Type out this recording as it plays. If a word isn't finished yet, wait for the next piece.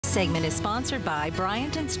segment is sponsored by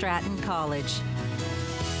Bryant and Stratton College.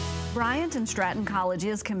 Bryant and Stratton College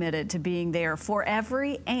is committed to being there for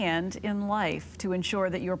every and in life to ensure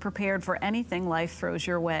that you're prepared for anything life throws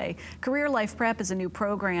your way. Career Life Prep is a new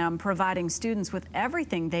program providing students with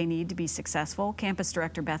everything they need to be successful. Campus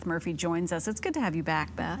Director Beth Murphy joins us. It's good to have you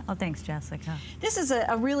back, Beth. Oh, thanks, Jessica. This is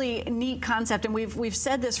a really neat concept, and we've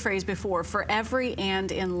said this phrase before, for every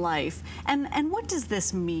and in life. And what does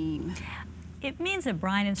this mean? It means that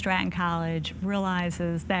Bryant and Stratton College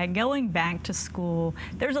realizes that going back to school,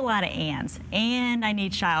 there's a lot of ands. And I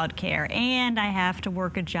need childcare, and I have to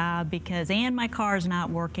work a job and my car's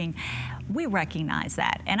not working. We recognize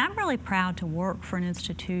that, and I'm really proud to work for an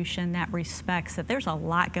institution that respects that there's a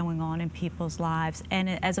lot going on in people's lives,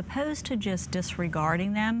 and as opposed to just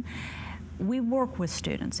disregarding them, we work with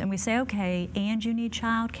students and we say, okay, and you need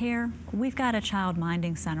childcare? We've got a child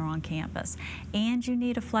minding center on campus. And you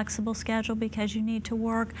need a flexible schedule because you need to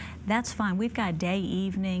work? That's fine. We've got day,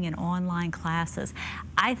 evening, and online classes.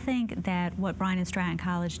 I think that what Bryant and Stratton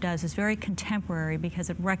College does is very contemporary because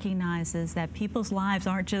it recognizes that people's lives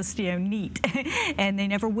aren't just, neat, and they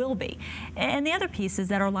never will be. And the other piece is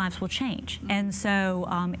that our lives will change. And so,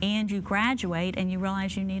 and you graduate and you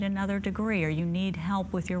realize you need another degree or you need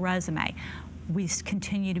help with your resume. We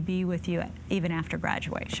continue to be with you even after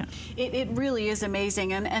graduation. It really is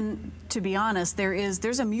amazing, and to be honest,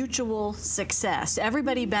 there's a mutual success.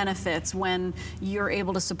 Everybody benefits when you're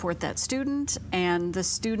able to support that student, and the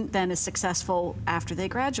student then is successful after they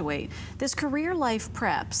graduate. This Career Life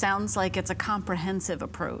Prep sounds like it's a comprehensive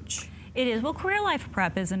approach. It is. Well, Career Life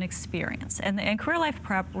Prep is an experience, and Career Life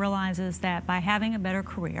Prep realizes that by having a better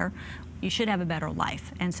career, you should have a better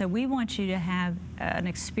life. And so we want you to have an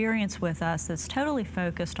experience with us that's totally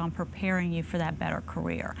focused on preparing you for that better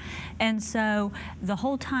career. And so the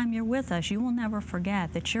whole time you're with us, you will never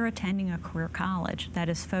forget that you're attending a career college that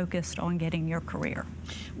is focused on getting your career.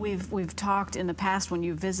 We've talked in the past when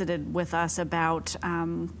you visited with us about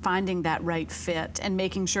finding that right fit and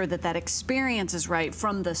making sure that that experience is right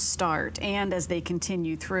from the start and as they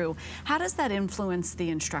continue through. How does that influence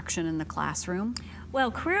the instruction in the classroom? Well,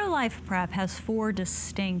 Career Life Prep has 4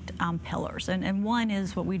 distinct pillars, and one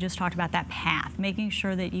is what we just talked about, that path, making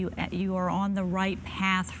sure that you are on the right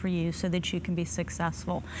path for you so that you can be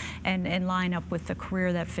successful and line up with the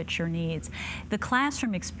career that fits your needs. The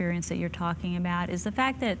classroom experience that you're talking about is the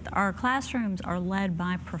fact that our classrooms are led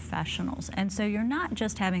by professionals, and so you're not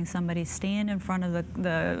just having somebody stand in front of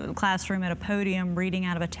the classroom at a podium reading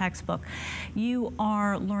out of a textbook. You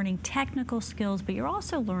are learning technical skills, but you're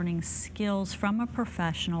also learning skills from a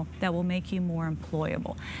professional that will make you more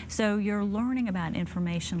employable. So you're learning about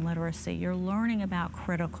information literacy, you're learning about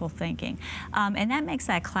critical thinking, and that makes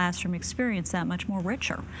that classroom experience that much more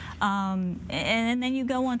richer. And then you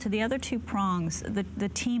go on to the other 2 prongs, the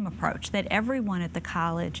team approach, that everyone at the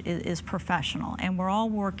college is professional, and we're all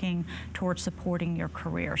working towards supporting your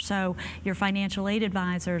career. So your financial aid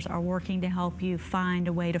advisors are working to help you find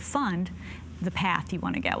a way to fund the path you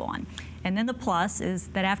want to go on. And then the plus is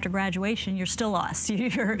that after graduation, you're still us.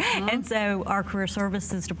 And so our Career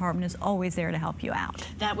Services Department is always there to help you out.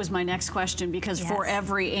 That was my next question, because yes, for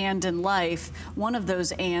every and in life, one of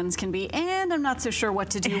those ands can be, and I'm not so sure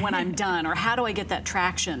what to do when I'm done, or how do I get that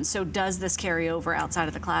traction? So does this carry over outside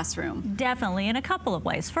of the classroom? Definitely, in a couple of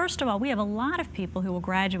ways. First of all, we have a lot of people who will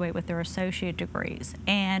graduate with their associate degrees,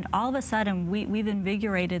 and all of a sudden we've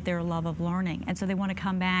invigorated their love of learning, and so they want to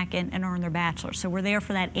come back and earn their bachelor's. So we're there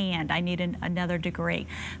for that and. I need another degree.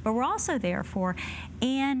 But we're also there for,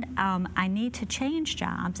 and I need to change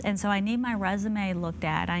jobs, and so I need my resume looked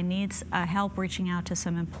at. I need help reaching out to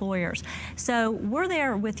some employers. So we're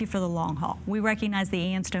there with you for the long haul. We recognize the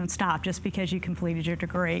ands don't stop just because you completed your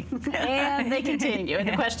degree. And they continue. And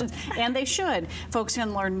the questions, and they should. Folks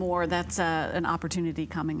can learn more. That's an opportunity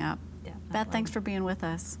coming up. Beth, thanks for being with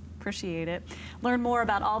us. Appreciate it. Learn more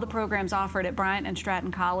about all the programs offered at Bryant and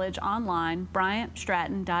Stratton College online,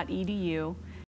 bryantstratton.edu.